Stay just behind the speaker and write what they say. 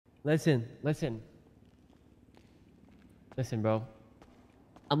Listen, bro.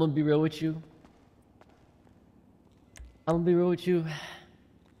 I'm gonna be real with you.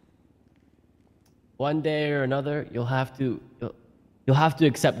 One day or another, you'll have to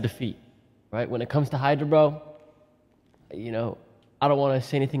accept defeat, right? When it comes to Hydra, bro, you know, I don't want to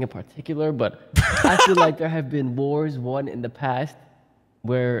say anything in particular, but I feel like there have been wars won in the past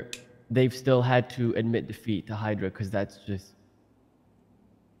where they've still had to admit defeat to Hydra because that's just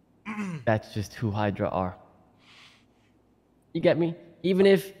who Hydra are. You get me? Even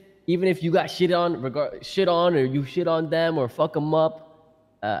if you got shit on or you shit on them or fuck them up,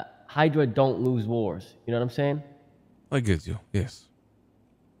 Hydra don't lose wars. You know what I'm saying? I get you. Yes.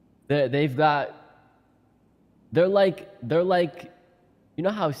 They're like, you know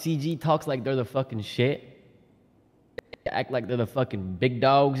how CG talks like they're the fucking shit? They act like they're the fucking big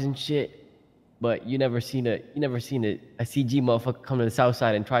dogs and shit. But you never seen a CG motherfucker come to the south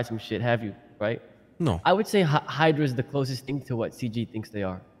side and try some shit, have you? Right? No. I would say Hydra is the closest thing to what CG thinks they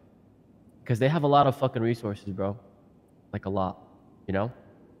are. Because they have a lot of fucking resources, bro. Like a lot, you know?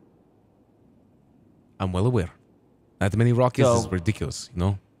 I'm well aware. That many rockets is ridiculous, you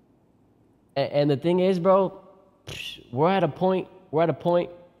know? And the thing is, bro, we're at a point,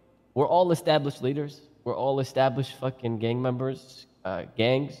 we're all established leaders. We're all established fucking gang members,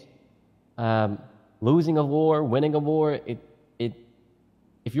 gangs. Losing a war, winning a war,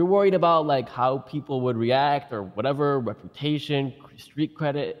 if you're worried about like how people would react or whatever, reputation, street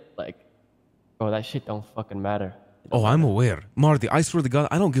credit, like, bro, that shit don't fucking matter. Oh, I'm aware. Marty, I swear to God,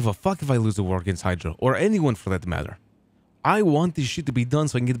 I don't give a fuck if I lose a war against Hydra, or anyone for that matter. I want this shit to be done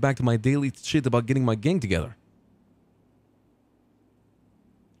so I can get back to my daily shit about getting my gang together.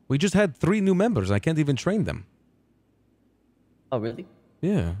 We just had 3 new members. I can't even train them. Oh, really?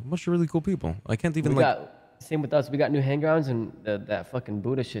 Yeah, a bunch of really cool people. I can't even Same with us. We got new hanggrounds and that fucking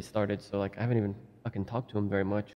Buddha shit started. So like, I haven't even fucking talked to him very much.